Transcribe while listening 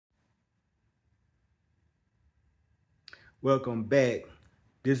Welcome back.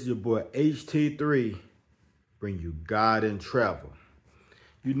 This is your boy HT3, bring you God and Travel.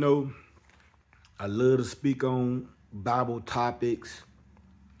 You know, I love to speak on Bible topics,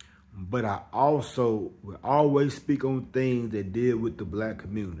 but I also will always speak on things that deal with the black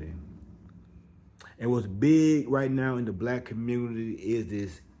community. And what's big right now in the black community is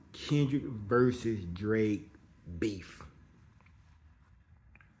this Kendrick versus Drake beef.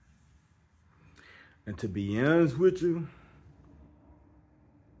 And to be honest with you,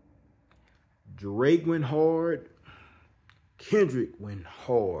 Drake went hard, Kendrick went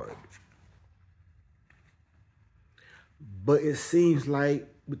hard. But it seems like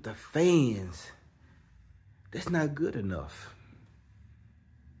with the fans, that's not good enough.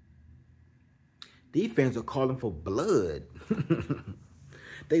 These fans are calling for blood.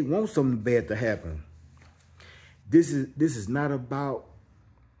 They want something bad to happen. This is not about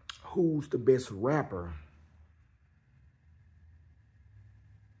who's the best rapper.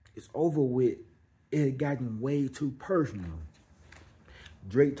 It's over with. It had gotten way too personal.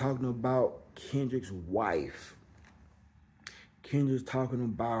 Drake talking about Kendrick's wife. Kendrick's talking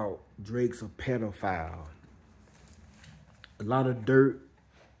about Drake's a pedophile. A lot of dirt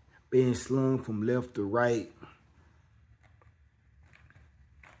being slung from left to right.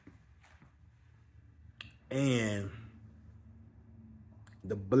 And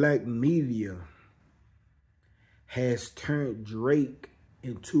the black media has turned Drake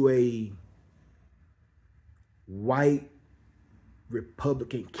into a white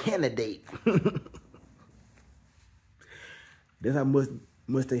Republican candidate. That's how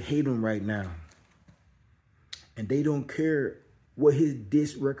much they hate him right now. And they don't care what his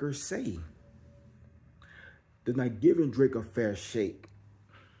diss records say. They're not giving Drake a fair shake.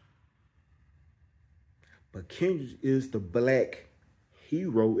 But Kendrick is the black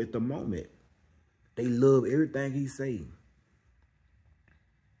hero at the moment. They love everything he's saying.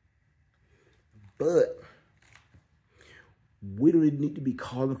 But we don't need to be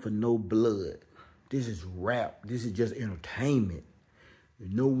calling for no blood. This is rap. This is just entertainment.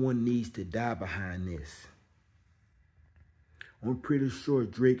 No one needs to die behind this. I'm pretty sure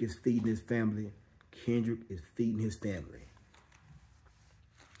Drake is feeding his family. Kendrick is feeding his family.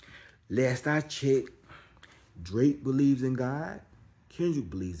 Last I checked, Drake believes in God.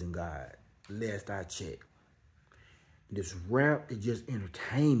 Kendrick believes in God. Last I checked. This rap is just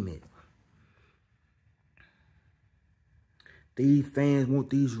entertainment. These fans want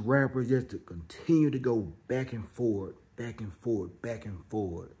these rappers just to continue to go back and forth, back and forth, back and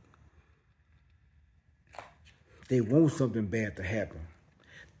forth. They want something bad to happen.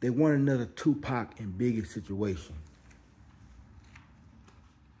 They want another Tupac and Biggie situation.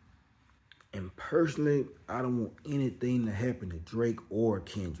 And personally, I don't want anything to happen to Drake or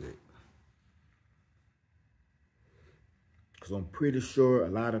Kendrick. Because I'm pretty sure a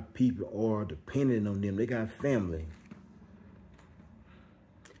lot of people are dependent on them. They got family.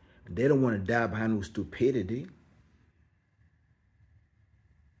 They don't want to die behind no stupidity.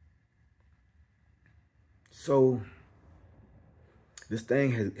 So, this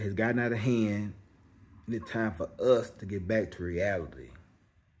thing has gotten out of hand, and it's time for us to get back to reality.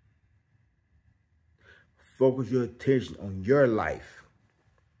 Focus your attention on your life.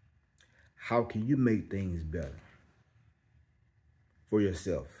 How can you make things better for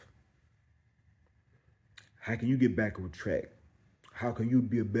yourself? How can you get back on track? How can you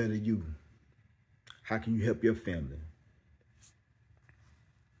be a better you? How can you help your family?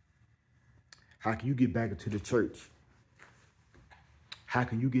 How can you get back into the church? How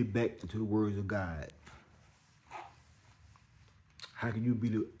can you get back into the words of God? How can you be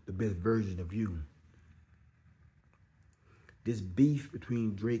the best version of you? This beef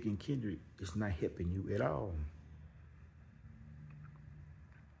between Drake and Kendrick is not helping you at all.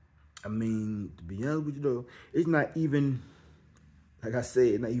 I mean, to be honest with you though, it's not even, like I said,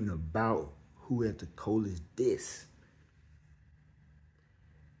 it's not even about who had the coldest diss.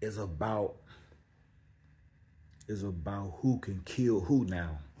 It's about who can kill who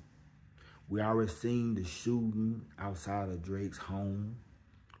now. We already seen the shooting outside of Drake's home,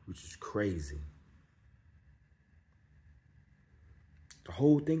 which is crazy. The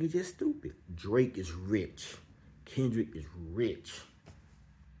whole thing is just stupid. Drake is rich. Kendrick is rich.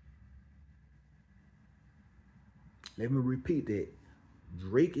 Let me repeat that.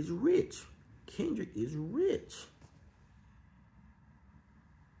 Drake is rich. Kendrick is rich.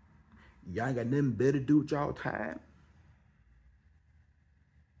 Y'all ain't got nothing better to do with y'all time.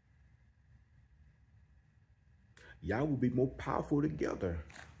 Y'all will be more powerful together.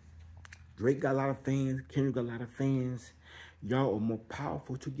 Drake got a lot of fans. Kendrick got a lot of fans. Y'all are more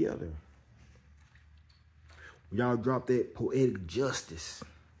powerful together. When y'all dropped that Poetic Justice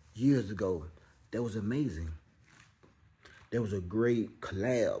years ago, that was amazing. That was a great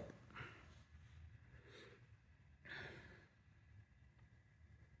collab.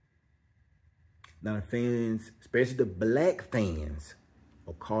 Now the fans, especially the black fans,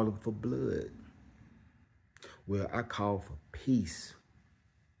 are calling for blood. Well, I call for peace,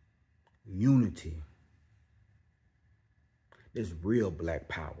 unity. It's real black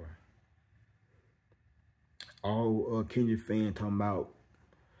power. All Kendrick fans talking about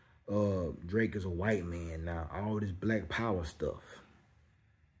Drake is a white man now. All this black power stuff.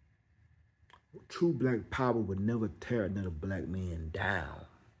 True black power would never tear another black man down.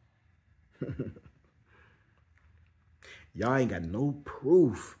 Y'all ain't got no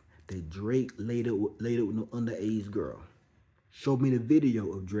proof that Drake laid it with no underage girl. Show me the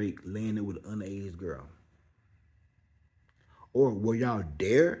video of Drake laying it with an underage girl. Or were y'all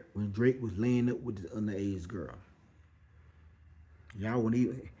there when Drake was laying it with the underage girl? Y'all wouldn't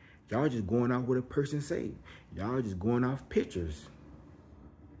even, y'all just going off what a person say. Y'all just going off pictures.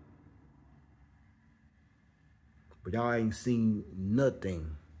 But y'all ain't seen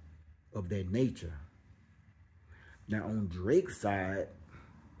nothing of that nature. Now on Drake's side,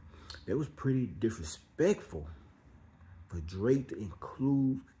 that was pretty disrespectful for Drake to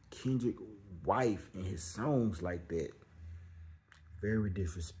include Kendrick's wife in his songs like that. Very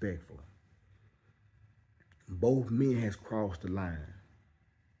disrespectful. Both men has crossed the line.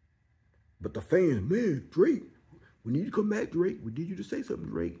 But the fans, man, Drake, we need you to come back, Drake. We need you to say something,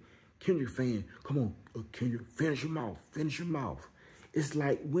 Drake. Kendrick fan, come on, Kendrick, finish your mouth, finish your mouth. It's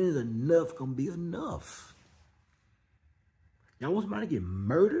like, when is enough gonna be enough? Y'all want somebody to get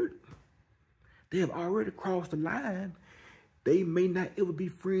murdered? They have already crossed the line. They may not ever be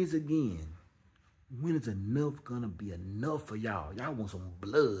friends again. When is enough gonna be enough for y'all? Y'all want some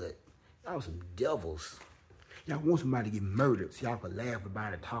blood. Y'all some devils. Y'all want somebody to get murdered so y'all can laugh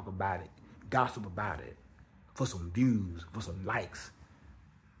about it, talk about it, gossip about it, for some views, for some likes.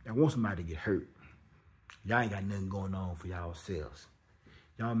 Y'all want somebody to get hurt. Y'all ain't got nothing going on for y'all selves.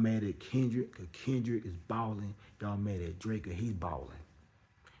 Y'all mad at Kendrick because Kendrick is balling. Y'all mad at Drake because he's balling.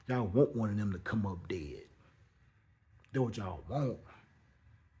 Y'all want one of them to come up dead. That's what y'all want.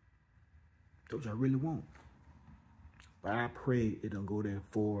 That's what y'all really want. But I pray it don't go that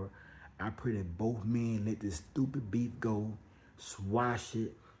far. I pray that both men let this stupid beef go. Swash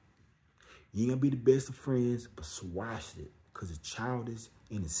it. You ain't gonna be the best of friends, but swash it. Because it's childish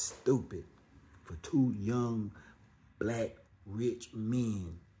and it's stupid for two young, black, rich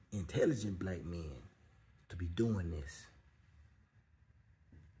men, intelligent black men, to be doing this.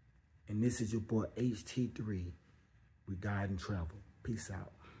 And this is your boy HT3 with God and Travel. Peace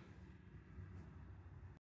out.